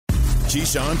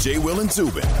Keyshawn, J. Will, and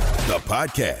Zubin, the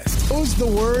podcast. Those the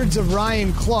words of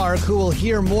Ryan Clark, who we'll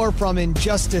hear more from in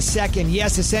just a second.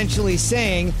 Yes, essentially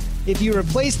saying, if you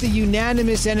replace the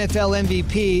unanimous NFL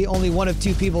MVP, only one of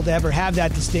two people to ever have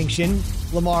that distinction,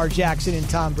 Lamar Jackson and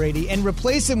Tom Brady, and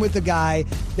replace him with a guy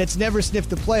that's never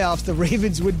sniffed the playoffs, the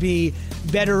Ravens would be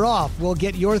better off. We'll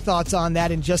get your thoughts on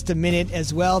that in just a minute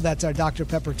as well. That's our Dr.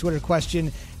 Pepper Twitter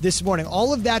question this morning.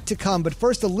 All of that to come, but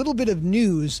first a little bit of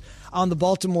news on the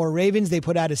Baltimore Ravens. They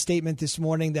put out a statement this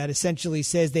morning that essentially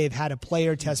says they've had a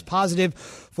player test positive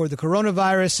for the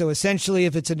coronavirus. So essentially,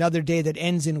 if it's another day that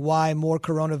ends in Y, more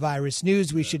coronavirus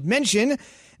news. We should mention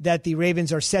that the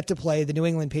Ravens are set to play the New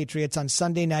England Patriots on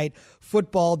Sunday Night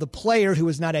Football. The player who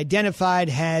was not identified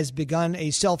has begun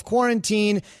a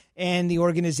self-quarantine, and the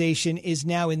organization is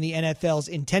now in the NFL's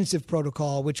intensive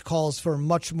protocol, which calls for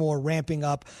much more ramping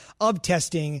up of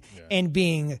testing and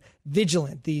being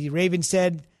vigilant. The Ravens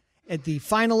said at the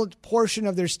final portion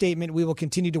of their statement, we will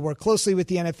continue to work closely with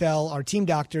the NFL, our team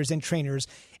doctors and trainers,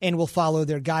 and will follow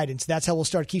their guidance. That's how we'll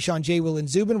start Keyshawn, J. Will, and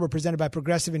Zubin. We're presented by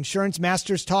Progressive Insurance.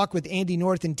 Masters Talk with Andy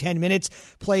North in 10 minutes.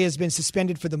 Play has been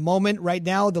suspended for the moment. Right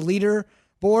now, the leader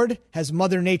board has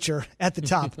Mother Nature at the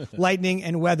top. Lightning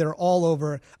and weather all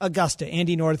over Augusta.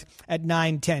 Andy North at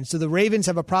 9:10. So the Ravens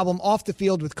have a problem off the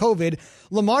field with COVID.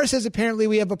 Lamar says apparently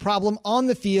we have a problem on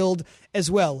the field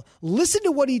as well. Listen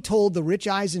to what he told the Rich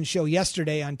Eisen show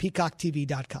yesterday on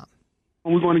PeacockTV.com.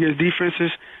 When we're going against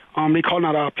defenses, they calling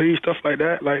out our plays, stuff like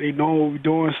that. Like, they know what we're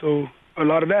doing. So a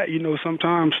lot of that,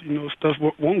 sometimes, stuff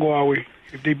won't go our way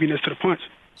if they beat us to the punch.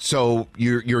 So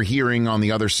you're hearing on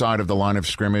the other side of the line of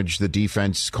scrimmage the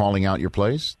defense calling out your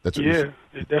plays? That's what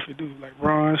they definitely do. Like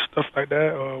runs, stuff like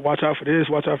that. Watch out for this,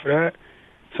 watch out for that.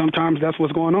 Sometimes that's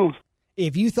what's going on.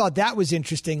 If you thought that was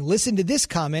interesting, listen to this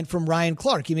comment from Ryan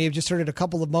Clark. You may have just heard it a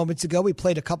couple of moments ago. We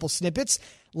played a couple snippets.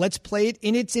 Let's play it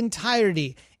in its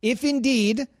entirety. If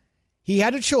indeed he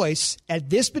had a choice at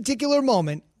this particular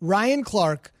moment, Ryan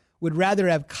Clark would rather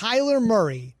have Kyler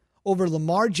Murray over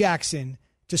Lamar Jackson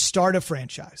to start a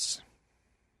franchise.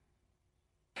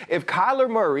 If Kyler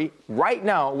Murray right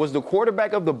now was the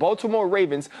quarterback of the Baltimore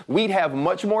Ravens, we'd have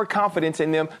much more confidence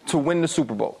in them to win the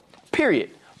Super Bowl. Period.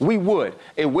 We would.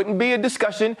 It wouldn't be a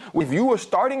discussion. If you were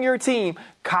starting your team,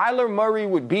 Kyler Murray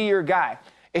would be your guy.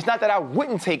 It's not that I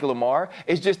wouldn't take Lamar.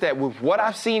 It's just that with what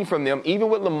I've seen from them, even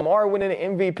with Lamar winning the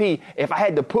MVP, if I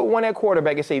had to put one at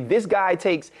quarterback and say this guy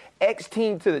takes X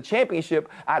team to the championship,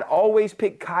 I'd always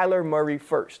pick Kyler Murray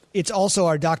first. It's also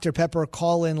our Dr. Pepper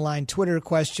call-in line Twitter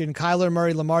question. Kyler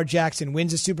Murray, Lamar Jackson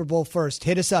wins the Super Bowl first.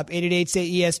 Hit us up,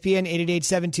 888-SAY-ESPN,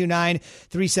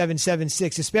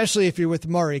 888-729-3776, especially if you're with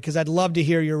Murray, because I'd love to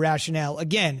hear your rationale.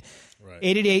 Again,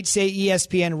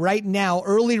 888-SAY-ESPN. Right now,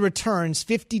 early returns,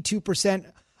 52%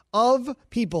 of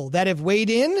people that have weighed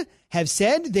in have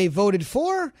said they voted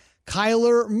for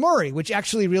Kyler Murray, which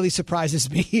actually really surprises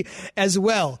me as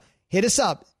well. Hit us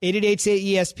up,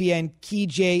 888-SAY-ESPN, Key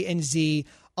J and Z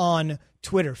on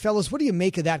Twitter. Fellas, what do you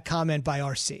make of that comment by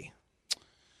RC?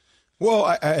 Well,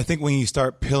 I think when you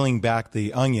start peeling back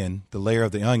the onion, the layer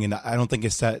of the onion, I don't think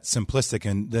it's that simplistic.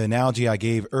 And the analogy I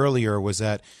gave earlier was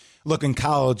that, look, in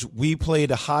college, we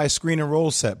played a high screen and roll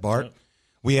set, Bart. Yep.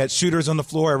 We had shooters on the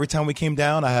floor. Every time we came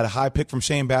down, I had a high pick from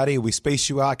Shane Batty. We spaced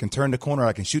you out. I can turn the corner.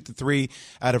 I can shoot the three.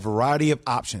 I had a variety of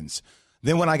options.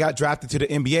 Then when I got drafted to the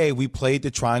NBA, we played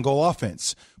the triangle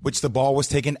offense, which the ball was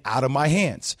taken out of my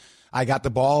hands. I got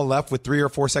the ball left with 3 or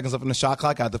 4 seconds left on the shot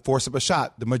clock. I had to force up a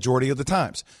shot the majority of the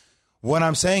times. What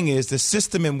I'm saying is the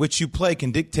system in which you play can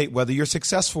dictate whether you're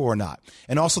successful or not,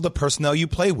 and also the personnel you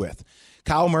play with.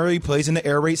 Kyle Murray plays in the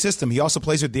air raid system. He also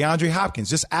plays with DeAndre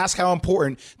Hopkins. Just ask how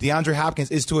important DeAndre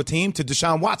Hopkins is to a team, to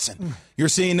Deshaun Watson. You're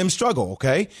seeing them struggle,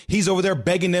 okay? He's over there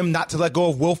begging them not to let go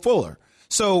of Will Fuller.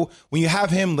 So when you have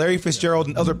him, Larry Fitzgerald,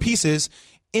 and other pieces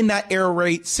in that air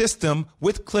raid system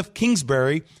with Cliff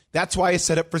Kingsbury, that's why it's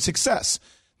set up for success.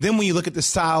 Then when you look at the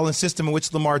style and system in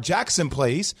which Lamar Jackson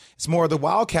plays, it's more of the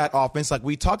Wildcat offense like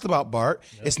we talked about, Bart.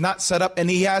 Yep. It's not set up,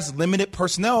 and he has limited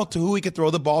personnel to who he can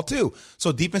throw the ball to.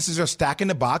 So defenses are stacking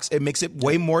the box. It makes it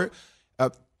way more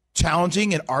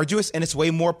challenging and arduous, and it's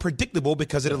way more predictable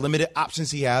because of the limited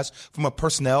options he has from a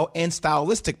personnel and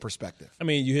stylistic perspective. I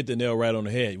mean, you hit the nail right on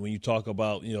the head when you talk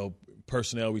about,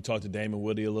 personnel. We talked to Damon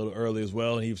Woody a little earlier as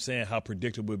well, and he was saying how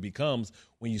predictable it becomes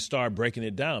when you start breaking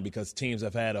it down, because teams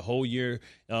have had a whole year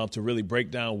to really break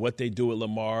down what they do with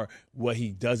Lamar, what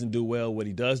he doesn't do well, what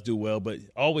he does do well, but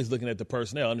always looking at the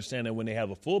personnel, understand that when they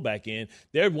have a fullback in,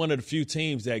 they're one of the few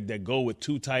teams that go with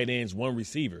 2 tight ends, 1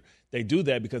 receiver. They do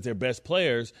that because their best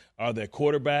players are their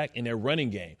quarterback and their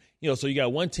running game. So you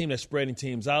got one team that's spreading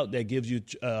teams out that gives you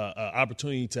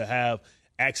opportunity to have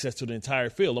access to the entire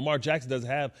field. Lamar Jackson doesn't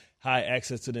have high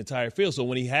access to the entire field. So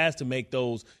when he has to make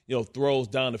those, throws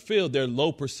down the field, they're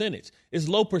low percentage. It's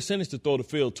low percentage to throw the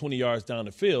field 20 yards down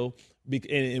the field.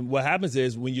 And what happens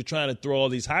is when you're trying to throw all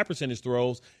these high percentage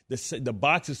throws, the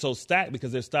box is so stacked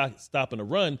because they're stopping the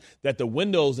run that the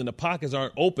windows and the pockets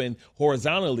aren't open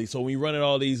horizontally. So when you're running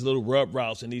all these little rub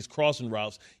routes and these crossing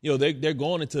routes, they're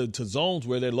going into zones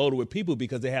where they're loaded with people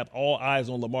because they have all eyes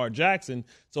on Lamar Jackson.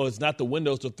 So it's not the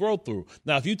windows to throw through.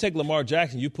 Now, if you take Lamar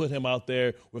Jackson, you put him out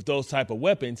there with those type of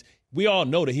weapons, we all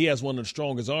know that he has one of the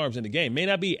strongest arms in the game. May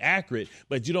not be accurate,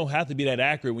 but you don't have to be that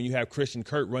accurate when you have Christian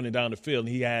Kirk running down the field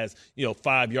and he has,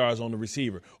 5 yards on the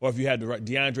receiver. Or if you had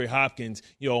DeAndre Hopkins,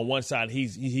 on one side,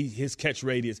 his catch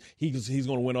radius, he's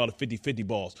going to win all the 50-50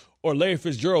 balls. Or Larry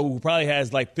Fitzgerald, who probably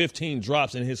has like 15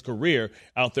 drops in his career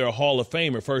out there, a Hall of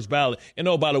Famer, first ballot. And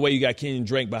oh, by the way, you got Kenyon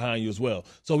Drake behind you as well.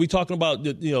 So we're talking about,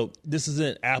 this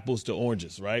isn't apples to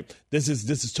oranges, right? This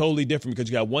is totally different because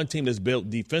you got one team that's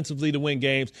built defensively to win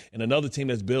games and another team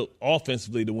that's built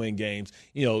offensively to win games.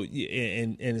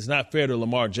 And it's not fair to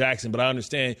Lamar Jackson, but I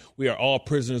understand we are all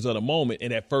prisoners of the moment.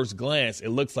 And at first glance, it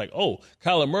looks like,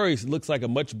 Kyler Murray looks like a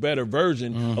much better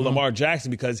version of Lamar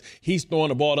Jackson because he's throwing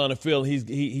the ball down the field.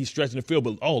 He's stretching the field,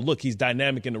 but look, he's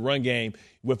dynamic in the run game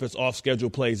with his off-schedule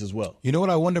plays as well. You know what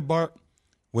I wonder, Bart?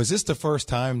 Was this the first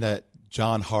time that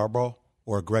John Harbaugh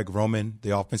or Greg Roman,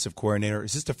 the offensive coordinator,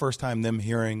 is this the first time them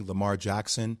hearing Lamar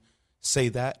Jackson say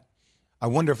that? I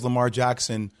wonder if Lamar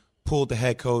Jackson pulled the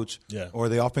head coach or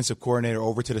the offensive coordinator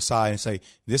over to the side and say,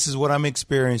 this is what I'm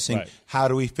experiencing. Right. How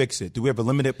do we fix it? Do we have a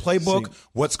limited playbook?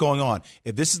 What's going on?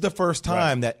 If this is the first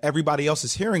time that everybody else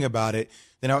is hearing about it,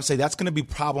 then I would say that's going to be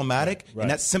problematic, and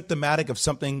that's symptomatic of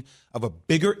something of a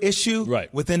bigger issue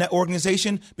within that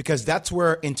organization because that's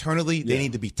where internally they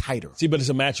need to be tighter. See, but it's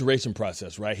a maturation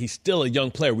process, right? He's still a young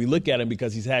player. We look at him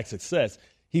because he's had success.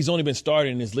 He's only been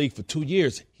starting in this league for 2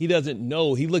 years. He doesn't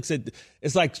know. He looks at –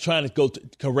 it's like trying to go to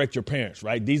correct your parents,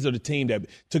 right? These are the team that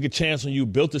took a chance on you,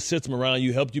 built a system around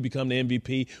you, helped you become the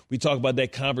MVP. We talk about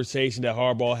that conversation that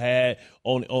Harbaugh had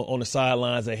on the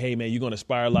sidelines that, hey, man, you're going to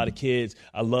inspire a lot of kids.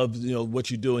 I love,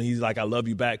 what you do. And he's like, I love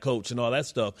you back, coach, and all that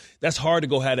stuff. That's hard to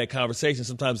go have that conversation.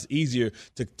 Sometimes it's easier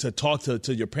to talk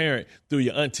to your parent through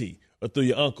your auntie or through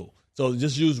your uncle. So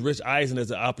just use Rich Eisen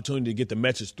as an opportunity to get the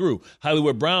message through.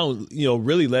 Hollywood Brown,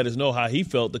 really let us know how he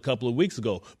felt a couple of weeks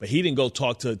ago. But he didn't go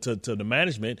talk to the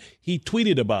management. He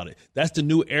tweeted about it. That's the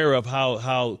new era of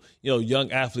how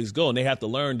young athletes go. And they have to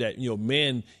learn that,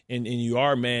 men, and you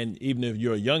are a man, even if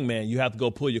you're a young man, you have to go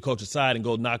pull your coach aside and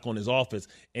go knock on his office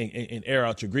and air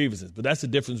out your grievances. But that's the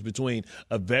difference between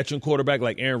a veteran quarterback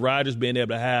like Aaron Rodgers being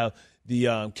able to have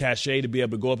the cachet to be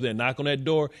able to go up there and knock on that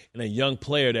door, and a young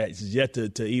player that's yet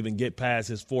to even get past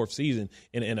his fourth season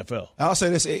in the NFL. I'll say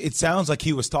this. It sounds like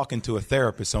he was talking to a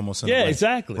therapist almost. Yeah,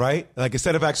 exactly. Right? Like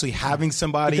instead of actually having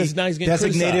somebody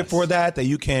designated for that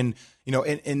you can –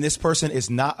 and this person is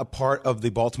not a part of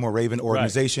the Baltimore Raven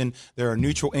organization. Right. They're a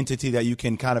neutral entity that you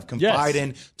can kind of confide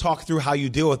in, talk through how you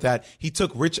deal with that. He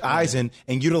took Rich Eisen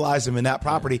and utilized him in that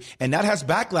property, and that has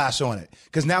backlash on it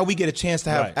because now we get a chance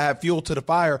to add fuel to the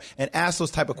fire and ask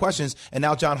those type of questions. And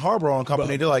now John Harbaugh and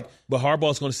company, they're like. But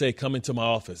Harbaugh's going to say, come into my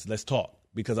office. Let's talk.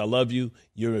 Because I love you,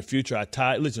 you're in the future.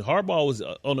 Listen, Harbaugh was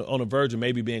on the verge of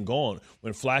maybe being gone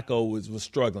when Flacco was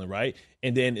struggling, right?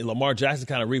 And then Lamar Jackson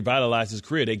kind of revitalized his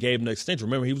career. They gave him an extension.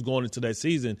 Remember, he was going into that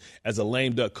season as a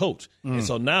lame duck coach. And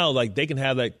so now, they can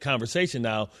have that conversation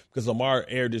now because Lamar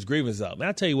aired his grievances out. Man,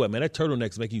 I tell you what, man, that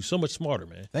turtleneck's making you so much smarter,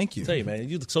 man. Thank you. I tell you, man,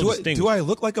 you look so distinguished. Do I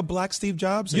look like a black Steve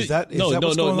Jobs? Is that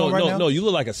what's going on right now? No, you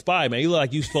look like a spy, man. You look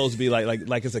like you're supposed to be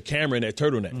like it's a camera in that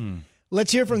turtleneck.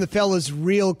 Let's hear from the fellas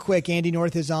real quick. Andy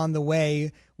North is on the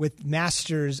way with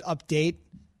Masters update.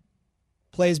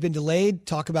 Play has been delayed.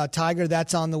 Talk about Tiger.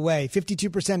 That's on the way.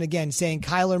 52% again saying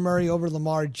Kyler Murray over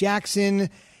Lamar Jackson.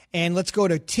 And let's go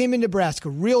to Tim in Nebraska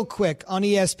real quick on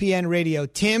ESPN Radio.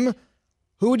 Tim,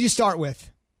 who would you start with?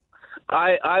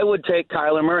 I would take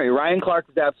Kyler Murray. Ryan Clark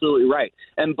is absolutely right.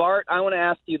 And, Bart, I want to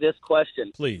ask you this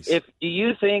question. Please. Do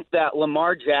you think that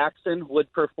Lamar Jackson would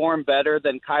perform better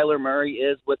than Kyler Murray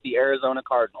is with the Arizona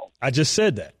Cardinals? I just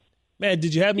said that. Man,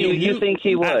 did you have me? You think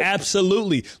he would?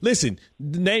 Absolutely. Listen,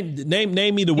 name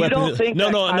me the weapon. You don't think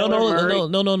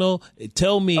No.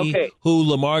 Tell me who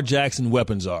Lamar Jackson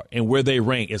weapons are and where they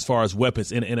rank as far as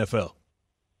weapons in the NFL.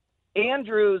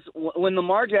 Andrews, when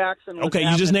Lamar Jackson was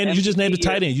you just named the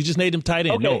tight end. You just named him tight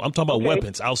end. No, I'm talking about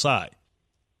weapons outside.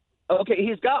 Okay,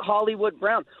 he's got Hollywood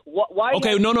Brown. Why?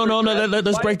 Okay, no.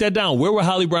 Let's break that down. Where would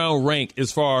Holly Brown rank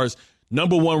as far as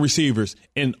number one receivers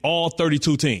in all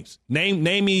 32 teams? Name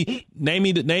me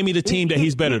the team that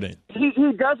he's better than.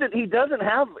 He doesn't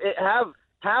have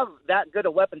have that good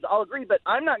of weapons. I'll agree, but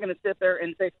I'm not going to sit there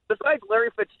and say, besides Larry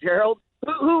Fitzgerald,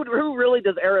 who really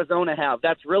does Arizona have?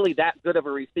 That's really that good of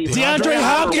a receiver. DeAndre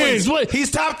Hopkins. What?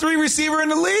 He's top 3 receiver in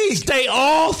the league. Stay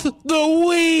off the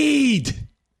weed.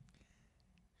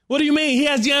 What do you mean? He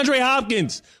has DeAndre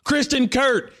Hopkins, Kristen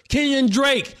Kurt, Kenyon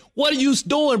Drake. What are you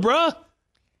doing, bruh?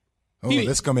 Oh,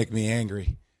 that's going to make me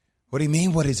angry. What do you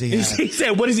mean, what does he have? He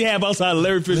said, what does he have outside of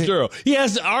Larry Fitzgerald? He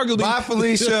has arguably. Bye,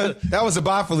 Felicia. That was a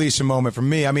bye, Felicia moment for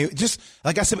me. I mean, just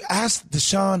like I said, ask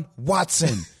Deshaun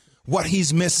Watson what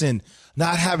he's missing,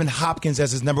 not having Hopkins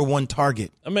as his number 1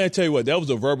 target. I mean, I tell you what, that was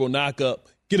a verbal knock-up.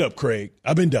 Get up, Craig.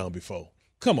 I've been down before.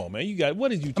 Come on, man.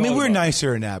 What did you talking I mean, we're about?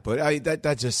 nicer than that, but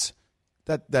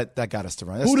that got us to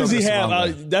run. Who does he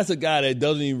have? That's a guy that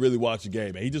doesn't even really watch the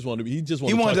game, man. He wanted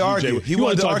to argue. He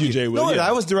wanted to talk to Jay Will. No,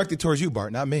 I was directed towards you,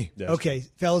 Bart, not me. Okay,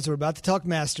 fellas, we're about to talk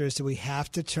Masters, so we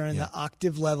have to turn the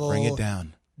octave level. Bring it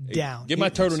down. Get my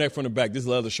turtleneck from the back. This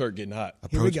leather shirt getting hot.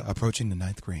 Here we go. Approaching the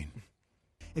 9th green.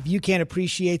 If you can't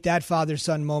appreciate that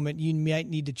father-son moment, you might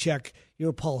need to check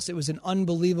your pulse. It was an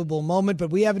unbelievable moment, but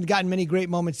we haven't gotten many great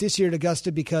moments this year at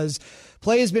Augusta because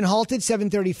play has been halted.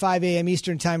 7:35 a.m.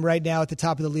 Eastern time right now at the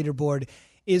top of the leaderboard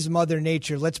is Mother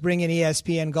Nature. Let's bring in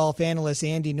ESPN golf analyst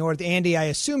Andy North. Andy, I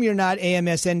assume you're not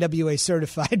AMS NWA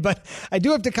certified, but I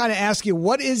do have to kind of ask you,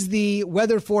 what is the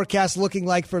weather forecast looking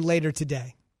like for later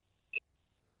today?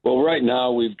 Well, right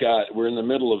now we're in the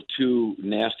middle of 2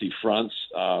 nasty fronts.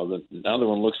 The other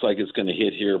one looks like it's going to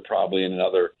hit here probably in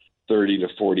another 30 to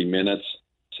 40 minutes.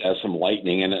 It has some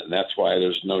lightning in it, and that's why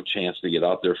there's no chance to get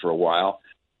out there for a while.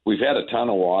 We've had a ton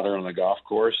of water on the golf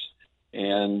course,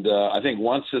 and I think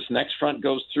once this next front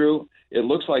goes through, it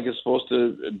looks like it's supposed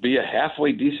to be a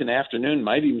halfway decent afternoon.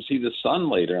 Might even see the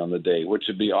sun later on the day, which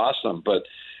would be awesome. But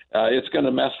it's going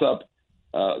to mess up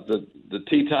the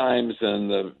tee times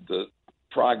and the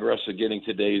progress of getting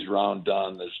today's round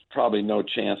done. There's probably no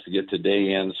chance to get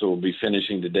today in, so we'll be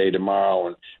finishing today, tomorrow,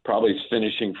 and probably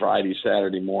finishing Friday,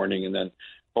 Saturday morning, and then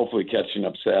hopefully catching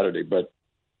up Saturday. But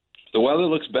the weather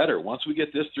looks better. Once we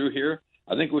get this through here,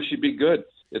 I think we should be good.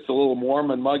 It's a little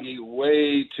warm and muggy,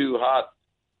 way too hot,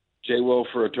 Jay Will,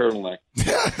 for a turtleneck.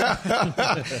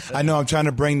 I know I'm trying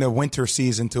to bring the winter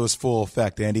season to its full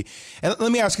effect, Andy. And let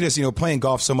me ask you this, playing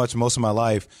golf so much most of my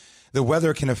life, the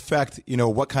weather can affect,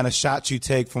 what kind of shots you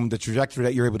take from the trajectory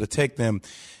that you're able to take them.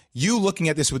 You looking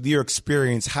at this with your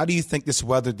experience, how do you think this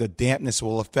weather, the dampness,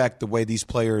 will affect the way these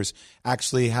players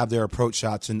actually have their approach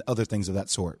shots and other things of that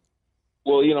sort?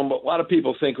 Well, a lot of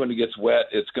people think when it gets wet,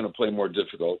 it's going to play more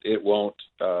difficult. It won't.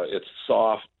 It's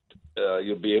soft.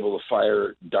 You'll be able to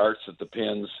fire darts at the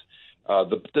pins.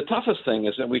 The toughest thing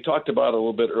is, and we talked about it a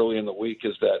little bit early in the week,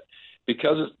 is that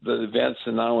because the events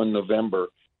are now in November,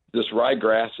 this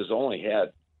ryegrass has only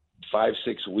had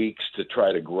 5-6 weeks to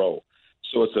try to grow.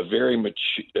 So it's a very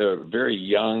very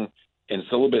young, and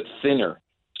it's a little bit thinner.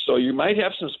 So you might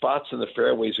have some spots in the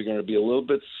fairways that are going to be a little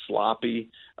bit sloppy.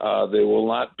 They will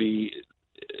not be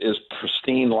as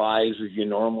pristine lies as you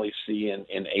normally see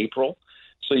in April.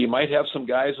 So you might have some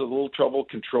guys with a little trouble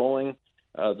controlling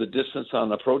the distance on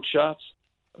approach shots.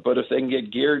 But if they can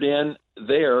get geared in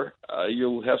there,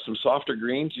 you'll have some softer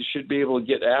greens. You should be able to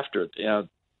get after it.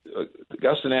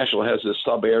 Augusta National has this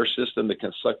sub-air system that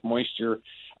can suck moisture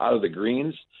out of the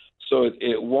greens, so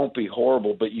it won't be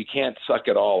horrible, but you can't suck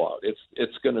it all out.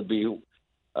 It's going to be,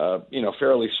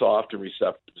 fairly soft and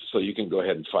receptive, so you can go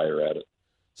ahead and fire at it.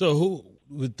 So, who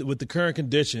with the current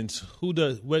conditions,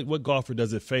 what golfer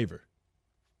does it favor?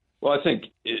 Well, I think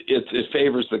it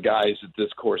favors the guys that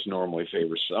this course normally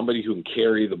favors. Somebody who can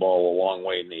carry the ball a long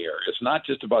way in the air. It's not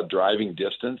just about driving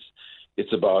distance;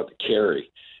 it's about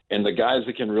carry. And the guys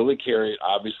that can really carry it,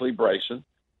 obviously Bryson.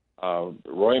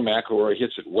 Rory McIlroy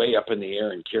hits it way up in the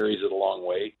air and carries it a long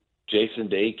way. Jason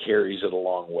Day carries it a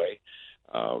long way.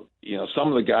 Some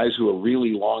of the guys who are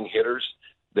really long hitters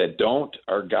that don't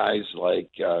are guys like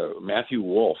Matthew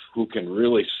Wolff, who can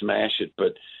really smash it.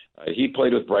 But he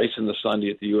played with Bryson the Sunday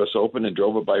at the U.S. Open and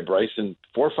drove it by Bryson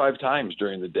 4 or 5 times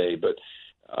during the day. But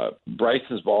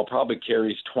Bryson's ball probably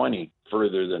carries 20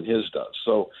 further than his does.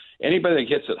 So anybody that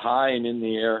gets it high and in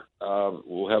the air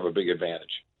will have a big advantage.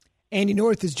 Andy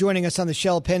North is joining us on the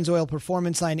Shell Pennzoil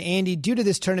Performance Line. Andy, due to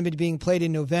this tournament being played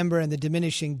in November and the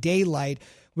diminishing daylight,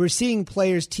 we're seeing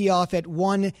players tee off at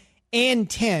 1 and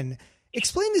 10.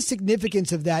 Explain the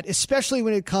significance of that, especially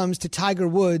when it comes to Tiger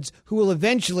Woods, who will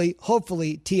eventually,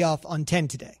 hopefully, tee off on 10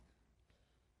 today.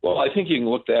 Well, I think you can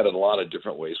look at it a lot of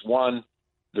different ways. One,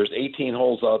 there's 18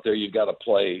 holes out there. You've got to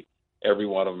play every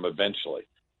one of them eventually.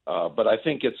 But I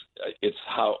think it's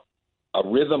how a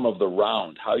rhythm of the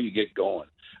round, how you get going.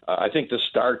 I think the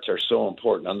starts are so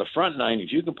important. On the front nine,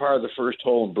 if you can par the first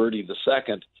hole and birdie the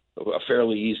second, a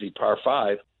fairly easy par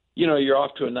 5, you're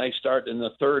off to a nice start, and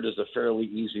the third is a fairly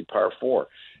easy par 4.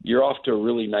 You're off to a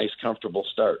really nice, comfortable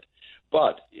start.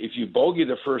 But if you bogey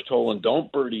the first hole and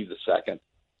don't birdie the second,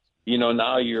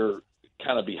 now you're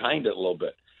kind of behind it a little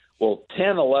bit. Well,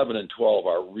 10, 11, and 12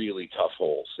 are really tough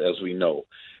holes, as we know,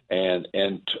 and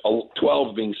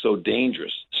 12 being so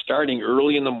dangerous. Starting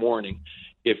early in the morning,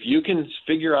 if you can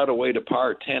figure out a way to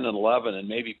par 10 and 11 and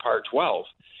maybe par 12,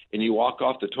 and you walk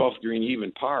off the 12th green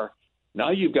even par, now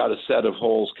you've got a set of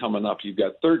holes coming up. You've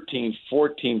got 13,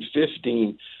 14,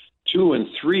 15, 2, and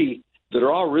 3 that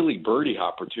are all really birdie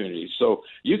opportunities. So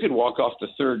you could walk off the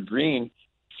third green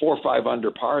 4 or 5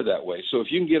 under par that way. So if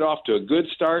you can get off to a good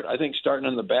start, I think starting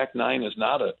on the back nine is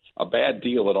not a bad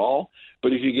deal at all.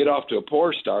 But if you get off to a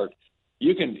poor start,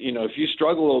 you can, if you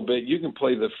struggle a little bit, you can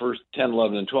play the first 10,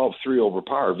 11, and 12 3 over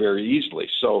par very easily.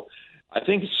 So I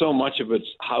think so much of it's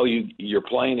how you're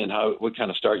playing and what kind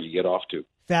of start you get off to.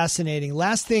 Fascinating.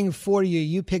 Last thing for you,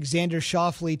 you picked Xander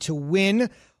Schauffele to win.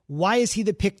 Why is he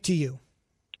the pick to you?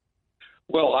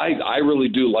 Well, I really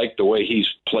do like the way he's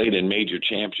played in major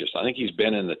championships. I think he's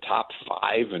been in the top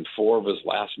 5 in 4 of his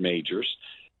last majors.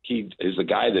 He is a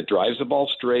guy that drives the ball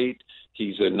straight.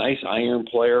 He's a nice iron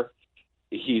player.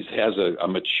 He has a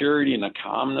maturity and a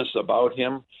calmness about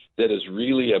him that is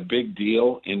really a big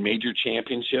deal in major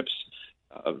championships,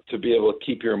 to be able to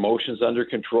keep your emotions under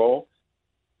control.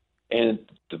 And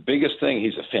the biggest thing,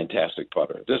 he's a fantastic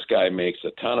putter. This guy makes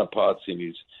a ton of putts, and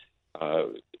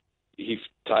he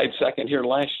tied second here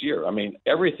last year. I mean,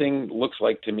 everything looks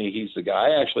like to me he's the guy.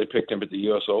 I actually picked him at the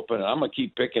U.S. Open, and I'm going to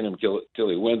keep picking him till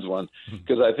he wins one,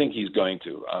 because I think he's going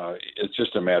to. It's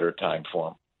just a matter of time for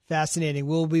him. Fascinating.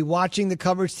 We'll be watching the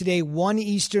coverage today, 1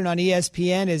 Eastern on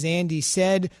ESPN. As Andy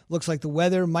said, looks like the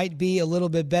weather might be a little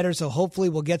bit better, so hopefully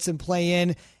we'll get some play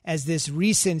in as this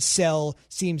recent sell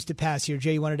seems to pass here.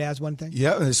 Jay, you wanted to ask one thing?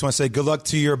 Yeah, I just want to say good luck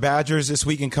to your Badgers this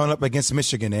weekend coming up against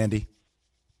Michigan, Andy.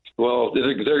 Well, there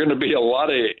are going to be a lot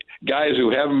of guys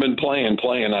who haven't been playing,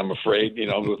 I'm afraid,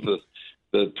 with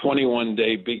the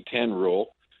 21-day Big Ten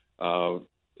rule.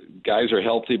 Guys are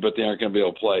healthy, but they aren't going to be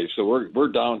able to play. So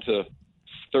we're down to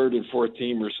third and fourth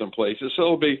teamers some places.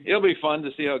 So it'll be fun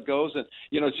to see how it goes. And,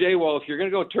 Jay, well, if you're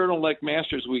going to go Turtleneck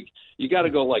Masters Week, you got to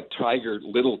go like Tiger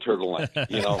Little Turtleneck,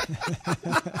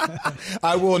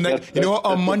 I will.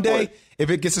 On Monday, if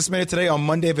it gets suspended today, on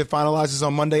Monday, if it finalizes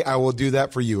on Monday, I will do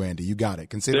that for you, Andy. You got it.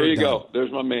 Consider there it you done. go.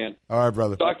 There's my man. All right,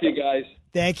 brother. Talk to you guys.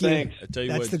 Thank you. Thanks.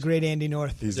 That's the great Andy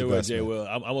North. He's the best. Jay, well,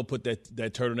 I'm gonna put that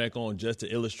turtleneck on just to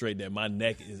illustrate that my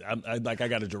neck is. I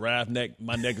got a giraffe neck.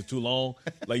 My neck is too long.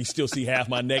 Like you still see half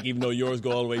my neck, even though yours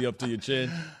go all the way up to your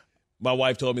chin. My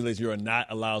wife told me, "Listen, you are not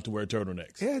allowed to wear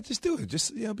turtlenecks." Yeah, just do it.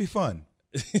 Just it'll be fun.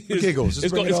 Giggles.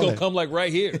 It's gonna come like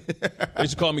right here. They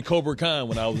used to call me Cobra Khan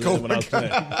when I was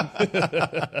playing.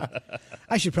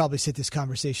 I should probably sit this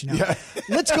conversation out. Yeah.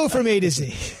 Let's go from A to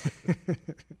Z.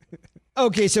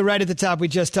 Okay, so right at the top, we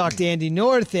just talked to Andy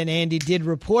North, and Andy did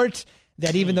report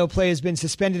that even though play has been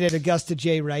suspended at Augusta,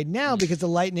 Jay, right now because of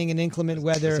lightning and inclement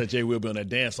weather. So Jay will be on that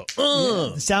dance song.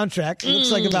 The soundtrack.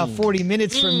 Looks like about 40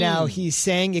 minutes from now, he's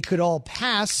saying it could all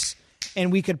pass,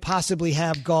 and we could possibly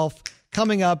have golf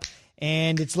coming up,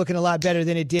 and it's looking a lot better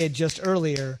than it did just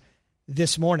earlier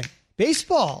this morning.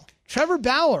 Baseball, Trevor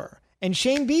Bauer and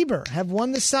Shane Bieber have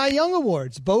won the Cy Young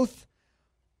Awards, both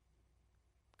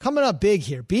coming up big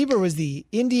here. Bieber was the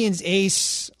Indians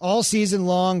ace all season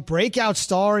long, breakout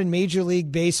star in Major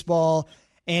League Baseball.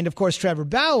 And, of course, Trevor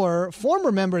Bauer,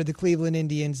 former member of the Cleveland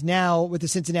Indians, now with the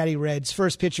Cincinnati Reds,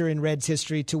 first pitcher in Reds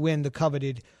history to win the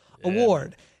coveted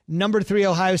award. Number 3,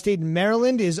 Ohio State and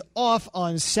Maryland is off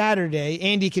on Saturday.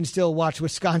 Andy can still watch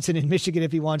Wisconsin and Michigan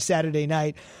if he wants Saturday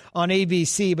night on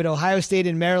ABC, but Ohio State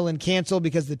and Maryland canceled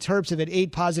because the Terps have had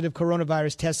 8 positive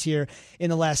coronavirus tests here in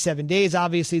the last 7 days.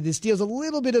 Obviously, this deals a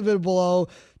little bit of a blow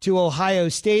to Ohio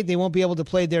State. They won't be able to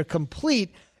play their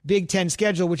complete Big Ten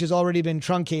schedule, which has already been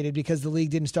truncated because the league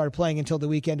didn't start playing until the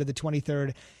weekend of the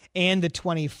 23rd and the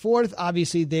 24th.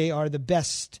 Obviously, they are the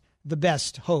best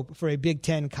hope for a Big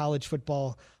Ten college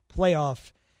football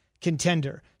playoff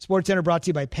contender. SportsCenter brought to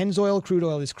you by Pennzoil. Crude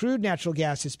oil is crude. Natural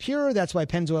gas is pure. That's why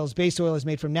Pennzoil's base oil is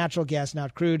made from natural gas,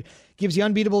 not crude. Gives you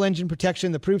unbeatable engine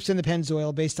protection. The proof's in the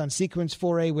Pennzoil based on Sequence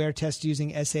 4A wear test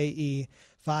using SAE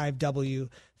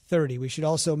 5W30. We should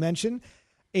also mention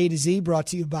A to Z brought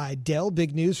to you by Dell.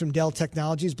 Big news from Dell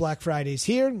Technologies. Black Friday's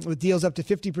here with deals up to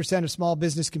 50% of small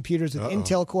business computers with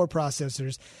Intel Core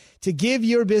processors. To give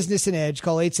your business an edge,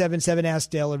 call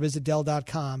 877-ASK-DELL or visit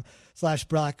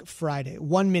Dell.com/Black Friday.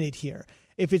 1 minute here.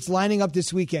 if it's lining up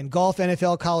this weekend, golf,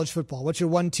 NFL, college football, what's your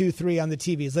 1, 2, 3 on the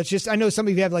TVs? I know some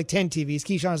of you have like 10 TVs.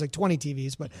 Keyshawn has like 20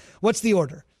 TVs, but what's the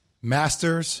order?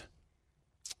 Masters,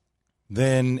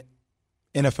 then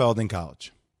NFL, then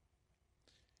college.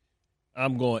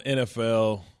 I'm going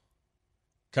NFL,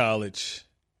 college,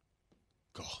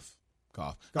 golf.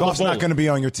 Golf's not going to be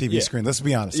on your TV screen. Let's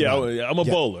be honest. Yeah, I'm a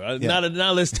bowler. Not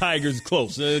unless Tiger's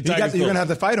close. You're going to have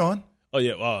the fight on. Oh,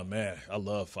 yeah. Oh, man. I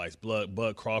love fights.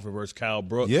 Bud Crawford versus Kyle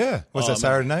Brooks. Yeah. What's that,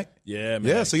 Saturday night? Yeah,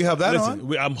 man. Yeah, so you have that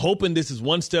on. I'm hoping this is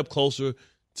one step closer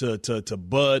to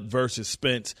Bud versus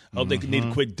Spence. I hope they need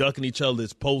to quit ducking each other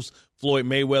this post-Floyd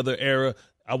Mayweather era.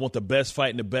 I want the best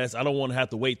fighting the best. I don't want to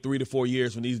have to wait 3 to 4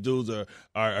 years when these dudes are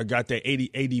got that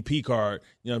ADP card.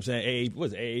 You know what I'm saying?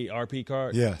 What's it, AARP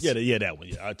card? Yes. Yeah, that one.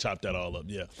 Yeah, I chopped that all up.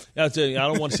 Yeah. I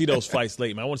don't want to see those fights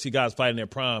late, man. I want to see guys fighting their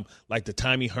prime, like the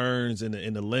Tommy Hearns and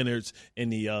the Leonards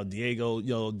and the Diego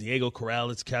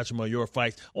Corrales, Catchmayor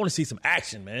fights. I want to see some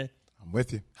action, man. I'm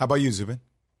with you. How about you, Zubin?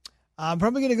 I'm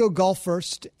probably going to go golf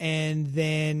first and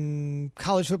then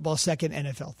college football second,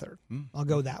 NFL third. I'll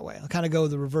go that way. I'll kind of go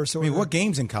the reverse order. I mean, what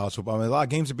games in college football? I mean, a lot of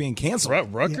games are being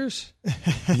canceled. Rutgers?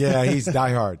 Yeah, he's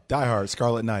diehard,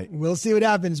 Scarlet Knight. We'll see what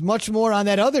happens. Much more on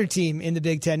that other team in the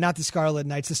Big Ten, not the Scarlet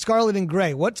Knights, the Scarlet and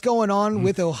Gray. What's going on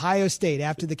with Ohio State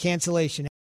after the cancellation?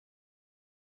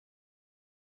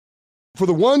 For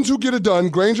the ones who get it done,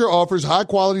 Grainger offers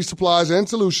high-quality supplies and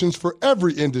solutions for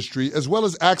every industry, as well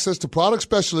as access to product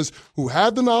specialists who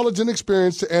have the knowledge and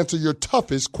experience to answer your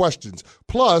toughest questions.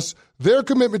 Plus, their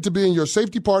commitment to being your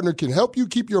safety partner can help you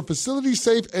keep your facility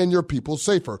safe and your people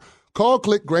safer. Call,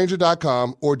 click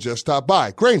Grainger.com, or just stop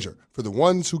by. Grainger, for the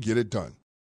ones who get it done.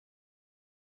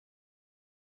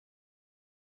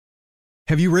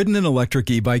 Have you ridden an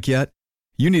electric e-bike yet?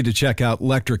 You need to check out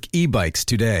Electric E-Bikes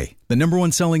today, the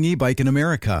 #1 selling e-bike in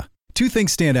America. 2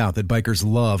 things stand out that bikers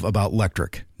love about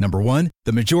Electric. Number 1,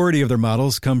 the majority of their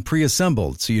models come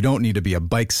pre-assembled, so you don't need to be a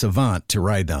bike savant to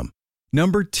ride them.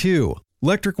 Number 2,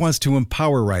 Electric wants to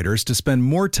empower riders to spend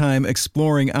more time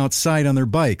exploring outside on their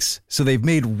bikes, so they've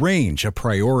made range a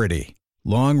priority.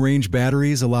 Long-range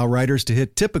batteries allow riders to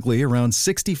hit typically around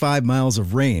 65 miles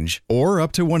of range, or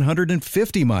up to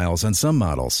 150 miles on some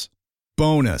models.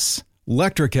 Bonus!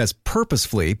 Electric has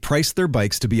purposefully priced their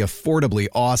bikes to be affordably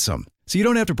awesome, so you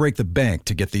don't have to break the bank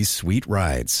to get these sweet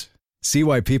rides. See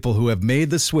why people who have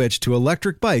made the switch to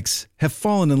electric bikes have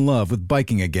fallen in love with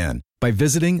biking again by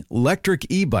visiting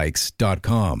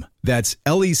electricebikes.com. That's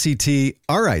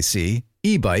LECTRIC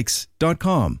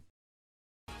ebikes.com.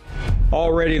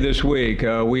 Already this week,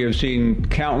 we have seen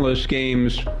countless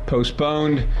games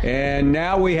postponed, and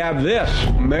now we have this.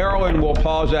 Maryland will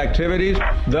pause activities,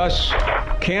 thus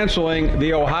canceling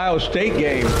the Ohio State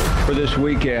game for this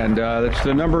weekend. That's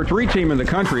the number 3 team in the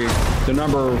country, the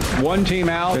number 1 team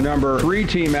out, the number 3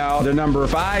 team out, the number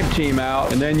 5 team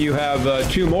out, and then you have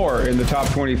 2 more in the top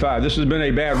 25. This has been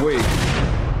a bad week.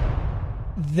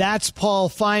 That's Paul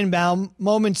Feinbaum.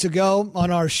 Moments ago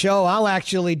on our show, I'll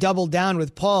actually double down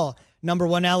with Paul. Number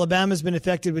 1, Alabama's been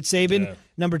affected with Saban. Yeah.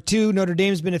 Number 2, Notre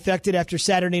Dame's been affected after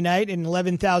Saturday night and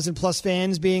 11,000 plus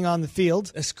fans being on the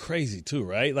field. That's crazy too,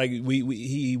 right? Like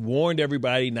he warned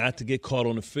everybody not to get caught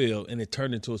on the field, and it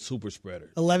turned into a super spreader.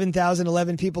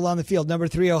 11,011 people on the field. Number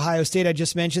 3, Ohio State. I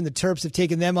just mentioned the Terps have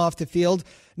taken them off the field.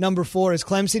 Number 4 is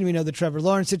Clemson. We know the Trevor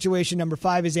Lawrence situation. Number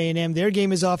 5 is A&M. Their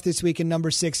game is off this week. And number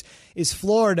 6 is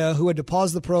Florida, who had to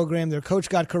pause the program. Their coach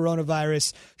got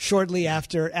coronavirus shortly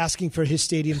after asking for his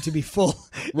stadium to be full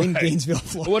in Gainesville,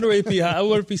 Florida. I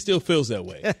wonder if he still feels that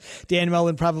way. Dan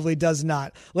Mullen probably does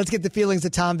not. Let's get the feelings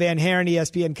of Tom Vanhaaren,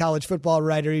 ESPN college football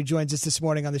writer. He joins us this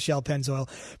morning on the Shell Pennzoil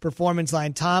Performance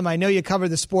Line. Tom, I know you cover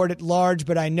the sport at large,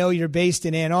 but I know you're based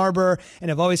in Ann Arbor and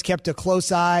have always kept a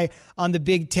close eye on the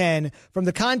Big Ten. From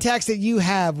the contacts that you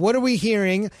have, what are we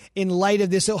hearing in light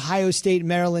of this Ohio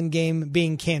State-Maryland game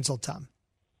being canceled, Tom?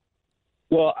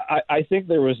 Well, I think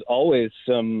there was always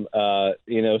some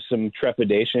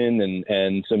trepidation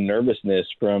and some nervousness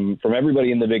from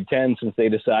everybody in the Big Ten since they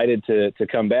decided to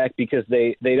come back, because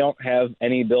they don't have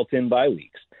any built-in bye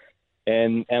weeks.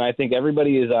 And I think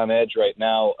everybody is on edge right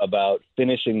now about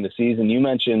finishing the season. You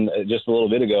mentioned just a little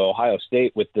bit ago Ohio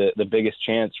State with the biggest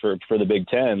chance for the Big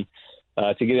Ten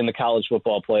to get in the college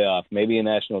football playoff, maybe a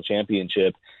national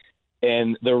championship.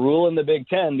 And the rule in the Big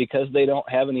Ten, because they don't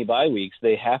have any bye weeks,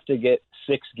 they have to get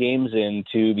 6 games in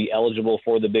to be eligible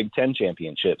for the Big Ten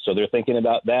championship. So they're thinking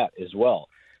about that as well.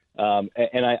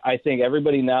 And I think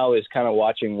everybody now is kind of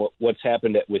watching what's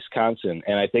happened at Wisconsin,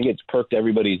 and I think it's perked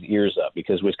everybody's ears up,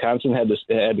 because Wisconsin had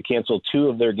to cancel 2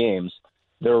 of their games.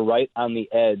 They're right on the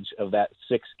edge of that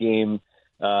 6-game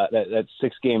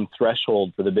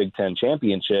threshold for the Big Ten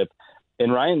championship.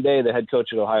 And Ryan Day, the head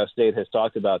coach at Ohio State, has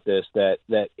talked about this, that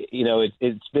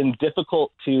it's been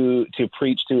difficult to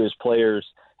preach to his players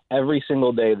every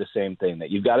single day the same thing,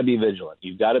 that you've got to be vigilant.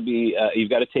 You've got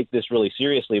to take this really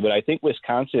seriously. But I think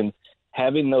Wisconsin,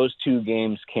 having those 2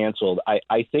 games canceled,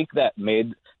 I think that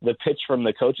made the pitch from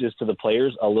the coaches to the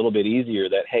players a little bit easier,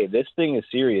 that, hey, this thing is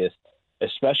serious,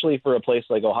 especially for a place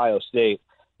like Ohio State.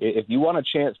 If you want a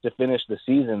chance to finish the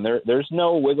season, there's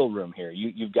no wiggle room here.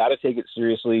 You've got to take it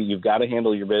seriously. You've got to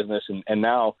handle your business. And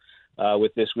now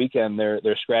with this weekend,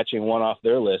 they're scratching one off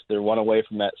their list. They're one away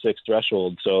from that 6th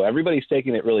threshold. So everybody's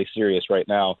taking it really serious right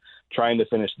now, trying to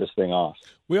finish this thing off.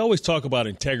 We always talk about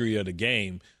integrity of the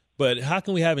game. But how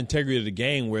can we have integrity of the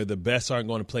game where the best aren't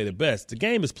going to play the best? The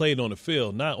game is played on the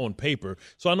field, not on paper.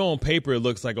 So I know on paper it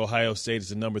looks like Ohio State is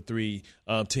the number 3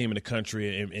 team in the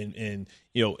country, and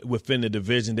within the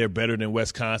division they're better than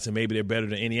Wisconsin. Maybe they're better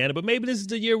than Indiana. But maybe this is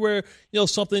the year where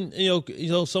something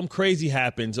some crazy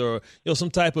happens, or some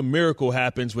type of miracle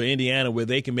happens with Indiana where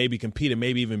they can maybe compete and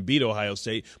maybe even beat Ohio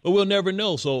State. But we'll never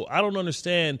know. So I don't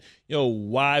understand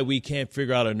why we can't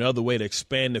figure out another way to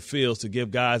expand the fields to give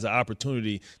guys an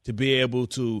opportunity to be able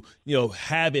to,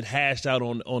 have it hashed out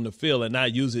on the field and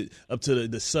not use it up to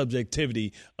the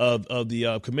subjectivity of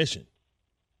the commission.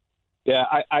 Yeah,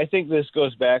 I think this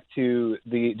goes back to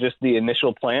the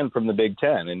initial plan from the Big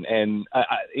Ten, and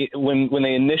when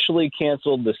they initially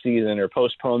canceled the season or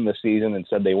postponed the season and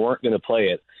said they weren't going to play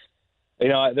it,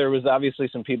 there was obviously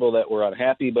some people that were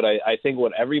unhappy, but I think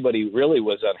what everybody really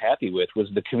was unhappy with was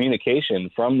the communication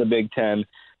from the Big Ten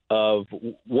of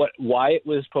why it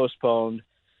was postponed,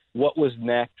 what was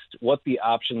next, what the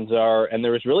options are, and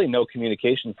there was really no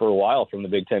communication for a while from the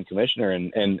Big Ten commissioner,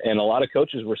 and a lot of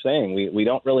coaches were saying we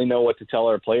don't really know what to tell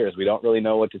our players, we don't really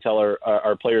know what to tell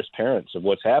our players' parents of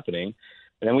what's happening,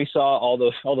 and then we saw all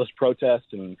those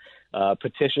protests and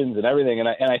petitions and everything, and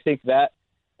I think that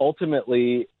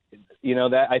ultimately,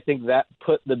 I think that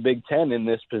put the Big Ten in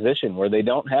this position where they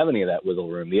don't have any of that wiggle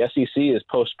room. The SEC is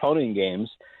postponing games,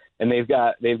 and they've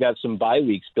got some bye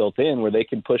weeks built in where they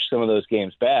can push some of those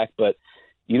games back, but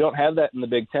you don't have that in the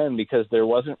Big Ten because there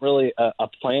wasn't really a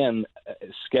plan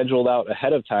scheduled out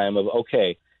ahead of time of,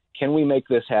 okay, can we make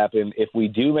this happen? If we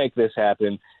do make this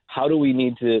happen, how do we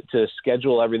need to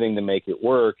schedule everything to make it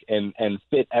work and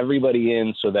fit everybody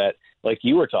in so that, like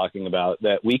you were talking about,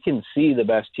 that we can see the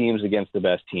best teams against the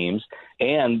best teams,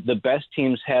 and the best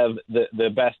teams have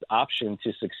the best option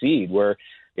to succeed, where,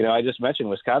 I just mentioned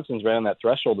Wisconsin's right on that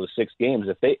threshold of 6 games.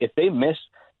 If they miss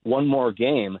one more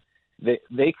game,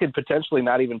 they could potentially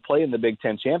not even play in the Big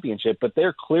Ten championship, but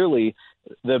they're clearly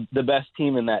the best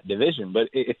team in that division. But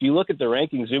if you look at the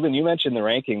rankings, Zubin, you mentioned the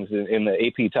rankings in the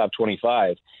AP Top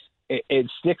 25,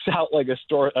 it sticks out like a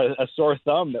sore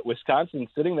thumb that Wisconsin's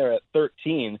sitting there at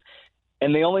 13,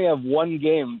 and they only have 1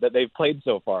 game that they've played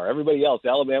so far. Everybody else,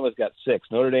 Alabama's got 6,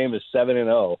 Notre Dame is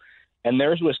 7-0. And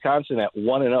there's Wisconsin at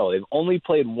 1-0. They've only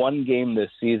played 1 game this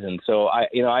season. So I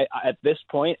at this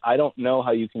point, I don't know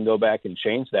how you can go back and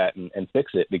change that and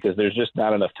fix it because there's just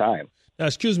not enough time. Now,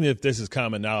 excuse me if this is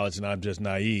common knowledge and I'm just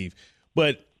naive,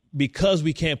 but because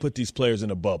we can't put these players in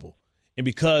a bubble, and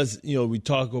because, we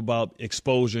talk about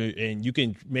exposure and you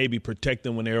can maybe protect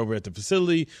them when they're over at the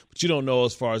facility, but you don't know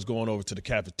as far as going over to the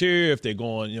cafeteria, if they're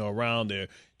going, around their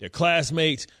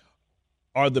classmates,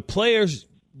 are the players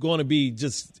going to be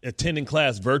just attending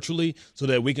class virtually so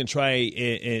that we can try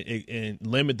and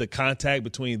limit the contact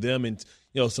between them and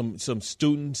some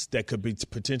students that could be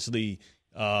potentially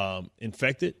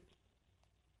infected?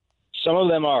 Some of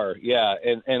them are, yeah,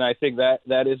 and I think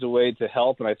that is a way to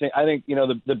help. And I think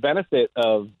the benefit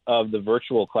of the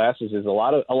virtual classes is a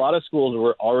lot of schools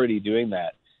were already doing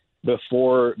that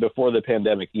before the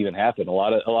pandemic even happened. A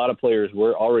lot of players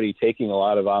were already taking a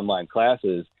lot of online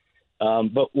classes.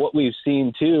 But what we've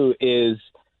seen, too, is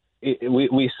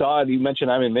we saw, you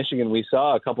mentioned I'm in Michigan, we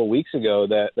saw a couple weeks ago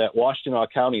that Washtenaw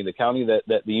County, the county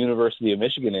that the University of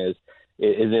Michigan is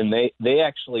in, they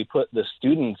actually put the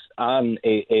students on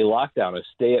a lockdown, a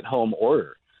stay-at-home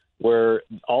order, where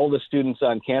all the students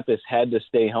on campus had to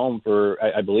stay home for,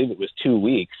 I believe it was 2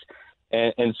 weeks.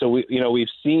 And so we've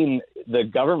seen the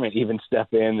government even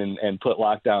step in and put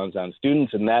lockdowns on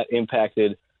students, and that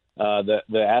impacted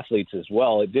the athletes as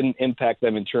well. It didn't impact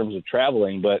them in terms of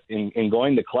traveling, but in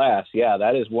going to class, yeah,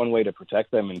 that is one way to protect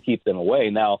them and keep them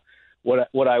away. Now,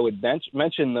 what I would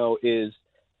mention, though, is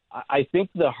I think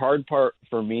the hard part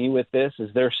for me with this is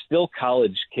they're still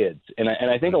college kids. And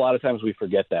I think a lot of times we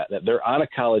forget that they're on a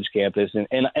college campus.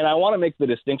 And I want to make the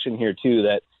distinction here, too,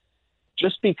 that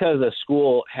just because a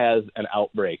school has an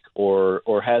outbreak or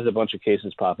has a bunch of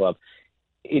cases pop up,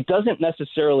 it doesn't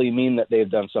necessarily mean that they've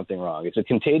done something wrong. It's a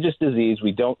contagious disease.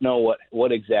 We don't know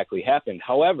what exactly happened.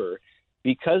 However,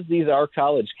 because these are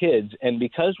college kids and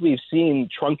because we've seen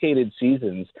truncated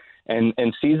seasons and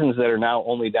seasons that are now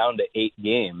only down to 8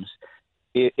 games,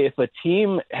 if a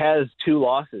team has 2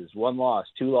 losses, 1 loss,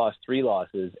 2 losses, 3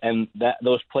 losses, and that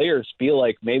those players feel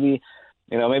like maybe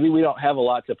we don't have a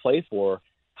lot to play for,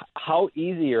 how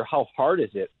easy or how hard is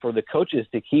it for the coaches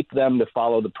to keep them to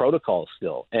follow the protocol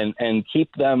still and keep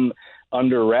them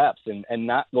under wraps and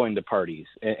not going to parties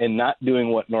and not doing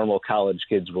what normal college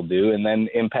kids will do and then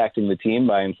impacting the team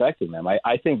by infecting them?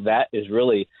 I think that is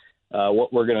really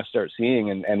what we're going to start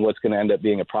seeing and what's going to end up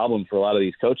being a problem for a lot of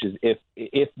these coaches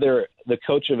if they're the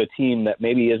coach of a team that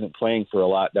maybe isn't playing for a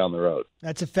lot down the road.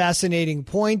 That's a fascinating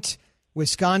point.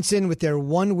 Wisconsin, with their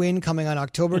 1 win coming on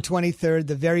October 23rd,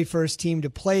 the very first team to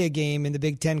play a game in the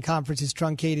Big Ten Conference's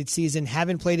truncated season,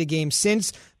 haven't played a game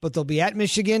since, but they'll be at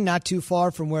Michigan, not too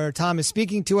far from where Tom is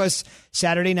speaking to us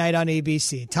Saturday night on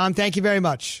ABC. Tom, thank you very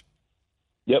much.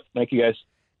 Yep, thank you guys.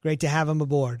 Great to have him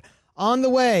aboard. On the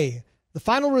way, the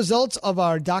final results of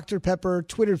our Dr. Pepper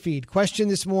Twitter feed question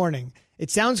this morning.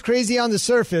 It sounds crazy on the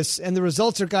surface, and the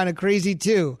results are kind of crazy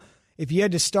too. If you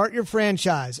had to start your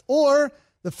franchise or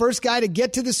the first guy to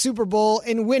get to the Super Bowl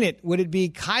and win it, would it be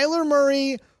Kyler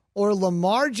Murray or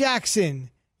Lamar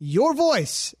Jackson? Your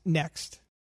voice next.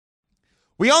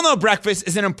 We all know breakfast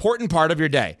is an important part of your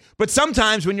day, but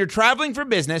sometimes when you're traveling for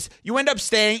business, you end up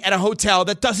staying at a hotel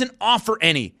that doesn't offer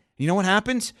any. You know what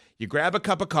happens? You grab a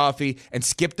cup of coffee and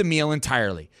skip the meal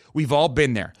entirely. We've all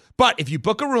been there. But if you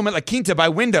book a room at La Quinta by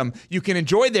Wyndham, you can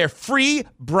enjoy their free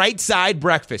Bright Side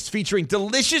breakfast featuring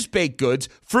delicious baked goods,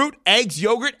 fruit, eggs,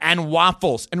 yogurt, and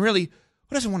waffles. And really,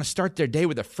 who doesn't want to start their day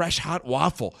with a fresh hot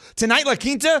waffle? Tonight, La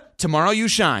Quinta, tomorrow you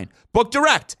shine. Book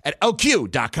direct at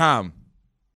lq.com.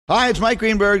 Hi, it's Mike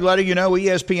Greenberg letting you know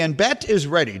ESPN Bet is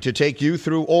ready to take you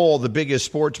through all the biggest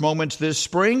sports moments this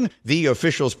spring. The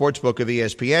official sportsbook of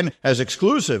ESPN has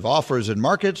exclusive offers and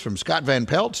markets from Scott Van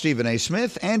Pelt, Stephen A.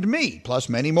 Smith, and me, plus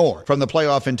many more. From the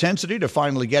playoff intensity to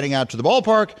finally getting out to the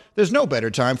ballpark, there's no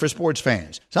better time for sports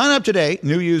fans. Sign up today.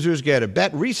 New users get a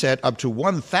bet reset up to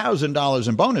 $1,000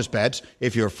 in bonus bets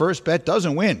if your first bet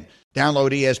doesn't win.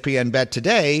 Download ESPN Bet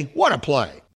today. What a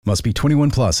play. Must be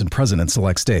 21 plus and present in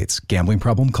select states. Gambling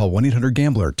problem? Call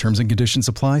 1-800-GAMBLER. Terms and conditions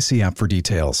apply. See app for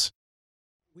details.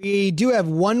 We do have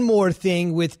one more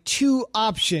thing with 2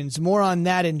 options. More on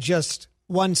that in just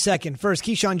 1 second. First,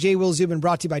 Keyshawn, J. Will, Zubin,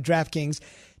 brought to you by DraftKings.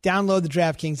 Download the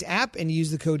DraftKings app and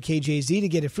use the code KJZ to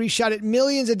get a free shot at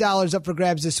millions of dollars up for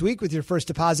grabs this week with your first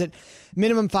deposit.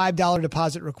 Minimum $5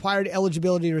 deposit required.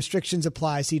 Eligibility restrictions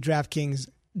apply. See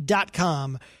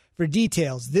DraftKings.com for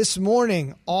details. This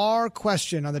morning, our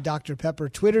question on the Dr. Pepper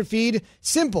Twitter feed,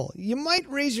 simple. You might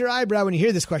raise your eyebrow when you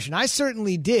hear this question. I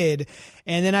certainly did,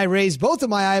 and then I raised both of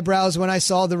my eyebrows when I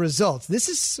saw the results. This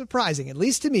is surprising, at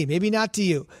least to me, maybe not to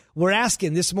you. We're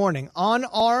asking this morning on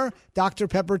our Dr.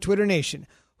 Pepper Twitter Nation,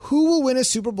 who will win a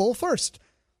Super Bowl first?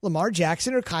 Lamar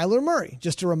Jackson or Kyler Murray?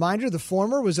 Just a reminder, the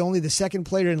former was only the second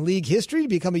player in league history to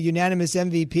become a unanimous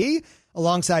MVP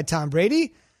alongside Tom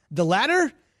Brady. The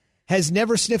latter has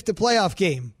never sniffed a playoff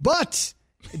game. But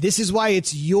this is why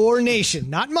it's your nation,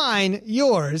 not mine,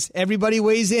 yours. Everybody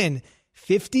weighs in.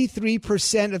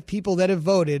 53% of people that have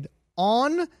voted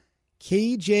on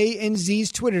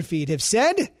KJ&Z's Twitter feed have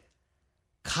said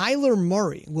Kyler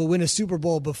Murray will win a Super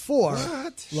Bowl before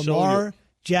Lamar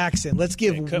Jackson. Let's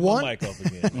give cut one. My mic off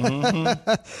again.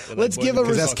 Let's give a.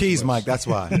 Because that's keys, Mike. That's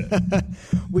why.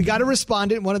 We got a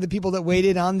respondent, one of the people that weighed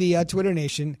in on the Twitter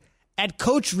Nation, at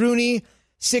Coach Rooney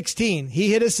 16.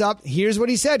 He hit us up. Here's what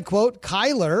he said, quote,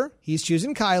 Kyler, he's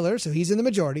choosing Kyler, so he's in the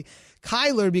majority.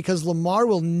 Kyler, because Lamar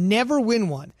will never win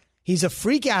one. He's a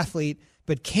freak athlete,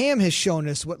 but Cam has shown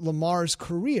us what Lamar's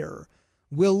career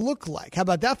will look like. How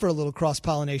about that for a little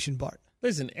cross-pollination, Bart?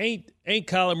 Listen, ain't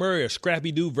Kyler Murray a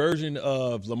scrappy-doo version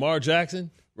of Lamar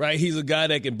Jackson? Right, he's a guy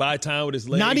that can buy time with his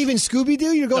legs. Not even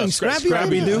Scooby-Doo? You're going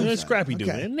Scrappy-Doo? Scrappy-Doo,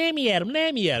 okay. man. Name me at him. You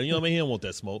know what I mean? He don't want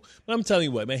that smoke. But I'm telling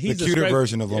you what, man. He's the cuter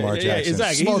version of Lamar Jackson.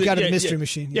 Exactly. Smoke out of the Mystery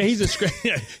Machine. Yeah, he's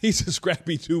a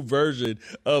Scrappy-Doo version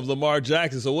of Lamar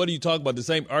Jackson. So what are you talking about? The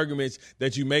same arguments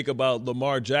that you make about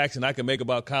Lamar Jackson, I can make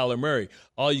about Kyler Murray.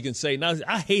 All you can say. Now,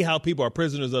 I hate how people are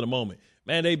prisoners of the moment.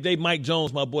 Man, they Mike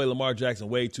Jones, my boy Lamar Jackson,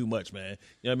 way too much, man.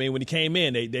 You know what I mean? When he came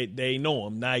in, they know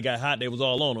him. Now he got hot, they was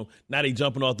all on him. Now they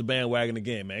jumping off the bandwagon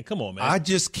again, man. Come on, man. I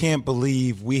just can't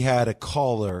believe we had a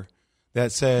caller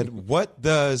that said, what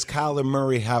does Kyler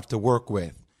Murray have to work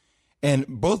with? And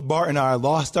both Bart and I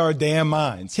lost our damn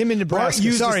minds. Him in Nebraska.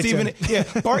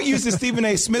 Bart used the Stephen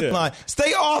A. Smith line.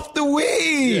 Stay off the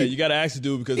weed. Yeah, you got to ask the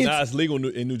dude because now it's legal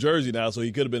in New Jersey now, so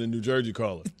he could have been a New Jersey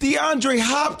caller. DeAndre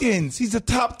Hopkins. He's a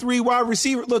top 3 wide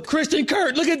receiver. Look, Christian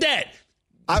Kirk. Look at that.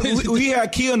 We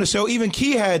had Key on the show. Even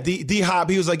Key had D-Hop.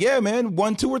 He was like, yeah, man,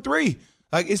 1, 2, or 3.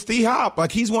 Like, it's D-Hop.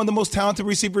 Like, he's one of the most talented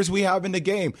receivers we have in the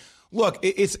game. Look,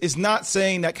 it's not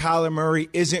saying that Kyler Murray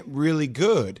isn't really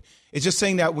good. It's just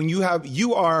saying that when you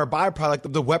are a byproduct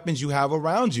of the weapons you have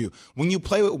around you. When you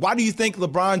play with, why do you think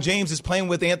LeBron James is playing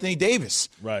with Anthony Davis?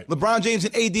 Right. LeBron James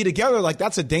and AD together, like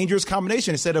that's a dangerous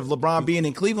combination instead of LeBron being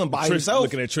in Cleveland by himself.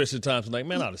 Looking at Tristan Thompson like,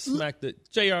 man, I'd have smacked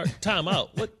it. JR, time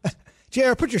out. What?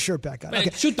 JR, put your shirt back on. Man,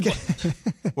 shoot the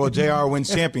ball. Well, JR wins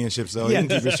championships, though. He can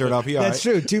keep his shirt off. That's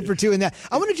true. 2 for 2 in that.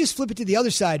 I want to just flip it to the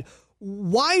other side.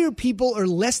 Why are people, or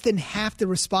less than half the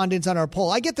respondents on our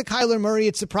poll? I get the Kyler Murray.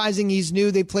 It's surprising he's new.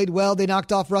 They played well. They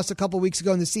knocked off Russ a couple weeks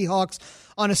ago in the Seahawks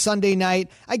on a Sunday night.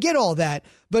 I get all that.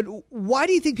 But why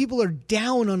do you think people are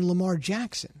down on Lamar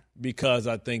Jackson? Because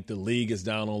I think the league is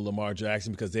down on Lamar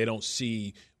Jackson because they don't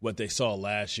see what they saw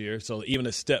last year. So even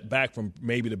a step back from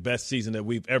maybe the best season that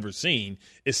we've ever seen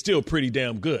is still pretty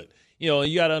damn good. You know,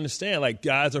 you got to understand, like,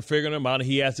 guys are figuring him out, and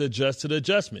he has to adjust to the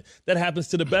adjustment. That happens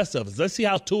to the best of us. Let's see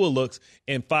how Tua looks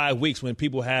in 5 weeks when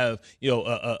people have,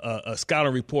 a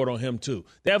scouting report on him, too.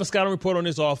 They have a scouting report on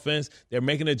this offense. They're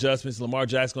making adjustments. Lamar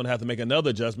Jackson's going to have to make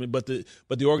another adjustment, but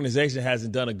the organization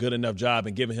hasn't done a good enough job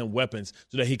in giving him weapons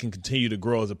so that he can continue to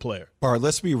grow as a player. Bart,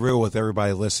 let's be real with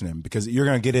everybody listening because you're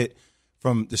going to get it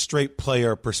from the straight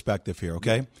player perspective here,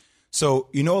 okay? So,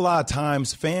 a lot of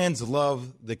times fans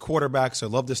love the quarterbacks or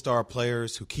love the star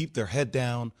players who keep their head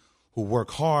down, who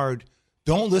work hard.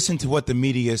 Don't listen to what the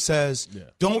media says. Yeah.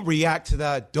 Don't react to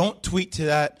that. Don't tweet to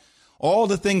that. All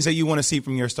the things that you want to see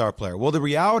from your star player. Well, the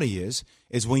reality is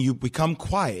when you become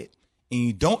quiet and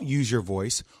you don't use your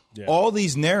voice, all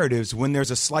these narratives, when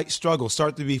there's a slight struggle,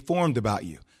 start to be formed about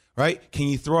you. Right? Can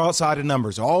you throw outside the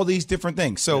numbers? All these different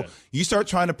things. So you start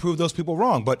trying to prove those people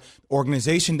wrong, but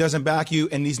organization doesn't back you,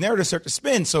 and these narratives start to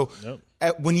spin. So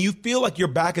when you feel like your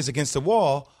back is against the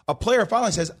wall, a player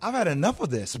finally says, I've had enough of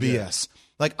this BS.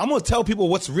 Like, I'm going to tell people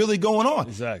what's really going on.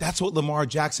 Exactly. That's what Lamar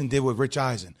Jackson did with Rich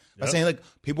Eisen. By saying, like,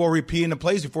 people are repeating the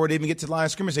plays before they even get to the line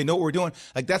of scrimmage. They know what we're doing.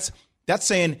 Like, that's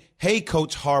saying, hey,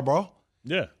 Coach Harbaugh.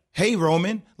 Yeah. Hey,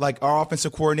 Roman, like our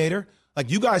offensive coordinator. Like,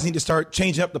 you guys need to start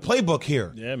changing up the playbook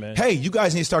here. Yeah, man. Hey, you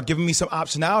guys need to start giving me some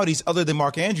optionalities other than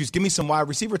Mark Andrews. Give me some wide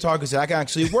receiver targets that I can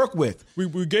actually work with.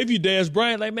 we gave you Dez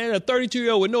Bryant. Like, man, a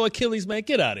 32-year-old with no Achilles, man,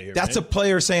 get out of here. That's a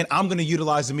player saying, I'm going to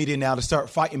utilize the media now to start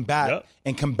fighting back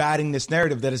and combating this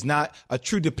narrative that is not a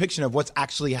true depiction of what's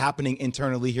actually happening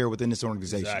internally here within this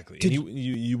organization. Exactly. And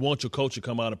you want your coach to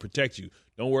come out and protect you.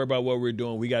 Don't worry about what we're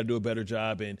doing. We got to do a better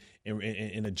job in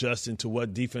adjusting to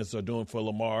what defenses are doing for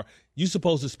Lamar. You're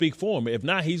supposed to speak for him. If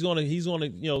not, he's gonna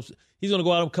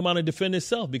go out and come out and defend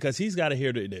himself because he's got to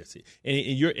hear this. And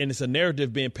it's a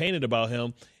narrative being painted about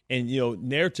him. And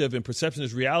narrative and perception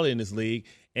is reality in this league.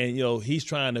 And he's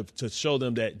trying to show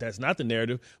them that that's not the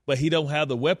narrative, but he don't have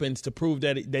the weapons to prove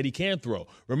that he can throw.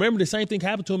 Remember, the same thing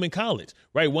happened to him in college,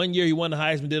 right? 1 year he won the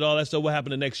Heisman, did all that stuff. What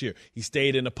happened the next year? He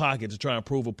stayed in the pocket to try and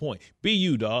prove a point. Be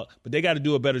you, dog, but they got to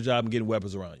do a better job in getting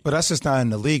weapons around you. But that's just not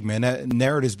in the league, man. That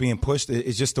narrative is being pushed.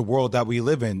 It's just the world that we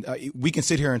live in. We can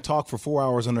sit here and talk for 4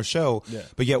 hours on the show,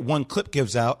 but yet one clip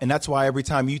gives out, and that's why every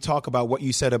time you talk about what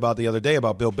you said about the other day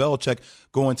about Bill Belichick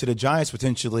going to the Giants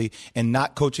potentially and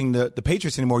not coaching the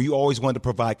Patriots anymore, you always wanted to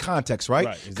provide context, right?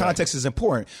 Exactly. Context is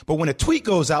important. But when a tweet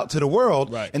goes out to the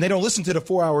world and they don't listen to the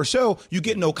 4-hour show, you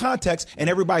get no context, and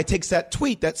everybody takes that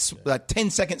tweet, that's like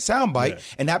 10-second soundbite,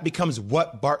 and that becomes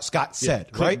what Bart Scott said,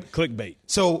 right? Clickbait.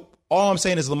 So all I'm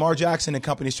saying is Lamar Jackson and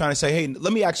company is trying to say, hey,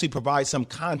 let me actually provide some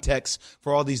context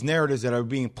for all these narratives that are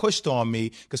being pushed on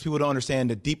me because people don't understand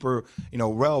the deeper,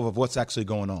 realm of what's actually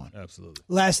going on. Absolutely.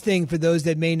 Last thing for those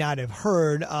that may not have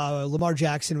heard, Lamar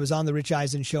Jackson was on the Rich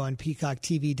Eisen show on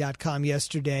PeacockTV.com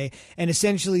yesterday and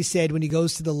essentially said when he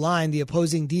goes to the line, the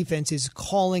opposing defense is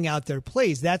calling out their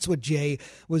plays. That's what Jay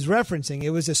was referencing.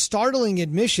 It was a startling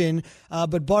admission,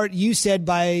 but Bart, you said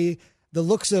by the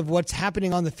looks of what's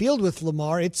happening on the field with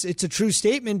Lamar, it's a true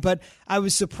statement, but I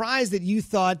was surprised that you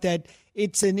thought that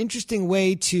it's an interesting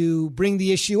way to bring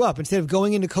the issue up. Instead of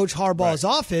going into Coach Harbaugh's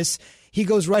office, he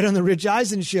goes right on the Rich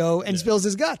Eisen show and spills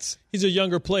his guts. He's a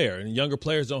younger player, and younger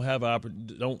players don't have a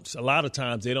lot of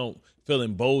times they don't feel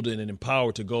emboldened and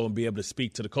empowered to go and be able to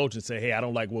speak to the coach and say, hey, I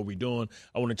don't like what we're doing.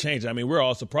 I want to change it. I mean, we're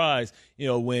all surprised,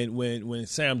 when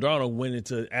Sam Darnold went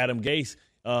into Adam Gase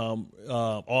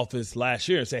office last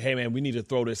year and say, "Hey, man, we need to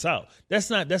throw this out." That's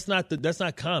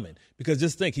not common, because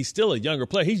just think, he's still a younger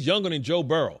player. He's younger than Joe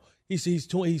Burrow. He's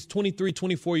 23,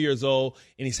 24 years old,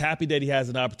 and he's happy that he has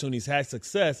an opportunity. He's had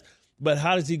success. But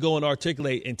how does he go and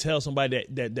articulate and tell somebody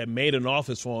that made an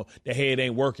office for him that, hey, it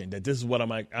ain't working, that this is what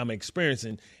I'm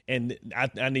experiencing, and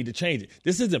I need to change it?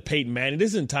 This isn't Peyton Manning.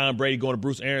 This isn't Tom Brady going to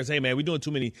Bruce Arians, "Hey, man, we're doing too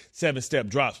many 7-step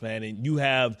drops, man." And you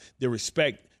have the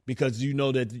respect because you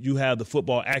know that you have the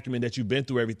football acumen, that you've been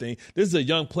through everything. This is a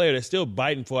young player that's still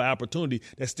biting for an opportunity,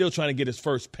 that's still trying to get his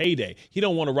first payday. He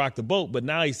don't want to rock the boat, but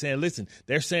now he's saying, listen,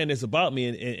 they're saying this about me,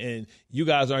 and you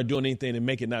guys aren't doing anything to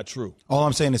make it not true. All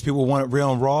I'm saying is people want it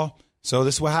real and raw. So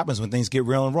this is what happens when things get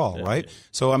real and raw, right?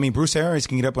 So, I mean, Bruce Arians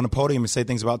can get up on the podium and say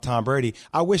things about Tom Brady.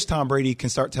 I wish Tom Brady can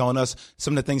start telling us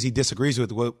some of the things he disagrees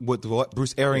with what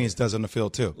Bruce Arians does on the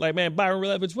field, too. Like, man, Byron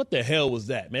Leftwich, what the hell was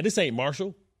that? Man, this ain't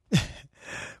Marshall.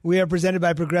 We are presented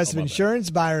by Progressive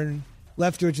Insurance. Byron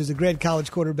Leftwich was a great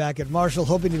college quarterback at Marshall,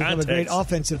 hoping to become a great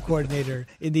offensive coordinator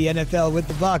in the NFL with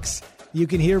the Bucs. You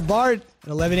can hear Bart at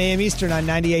 11 a.m. Eastern on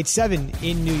 98.7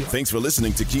 in New York. Thanks for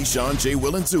listening to Keyshawn, J.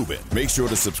 Will, and Zubin. Make sure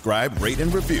to subscribe, rate,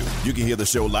 and review. You can hear the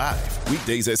show live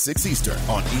weekdays at 6 Eastern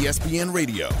on ESPN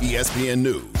Radio, ESPN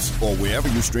News, or wherever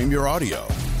you stream your audio.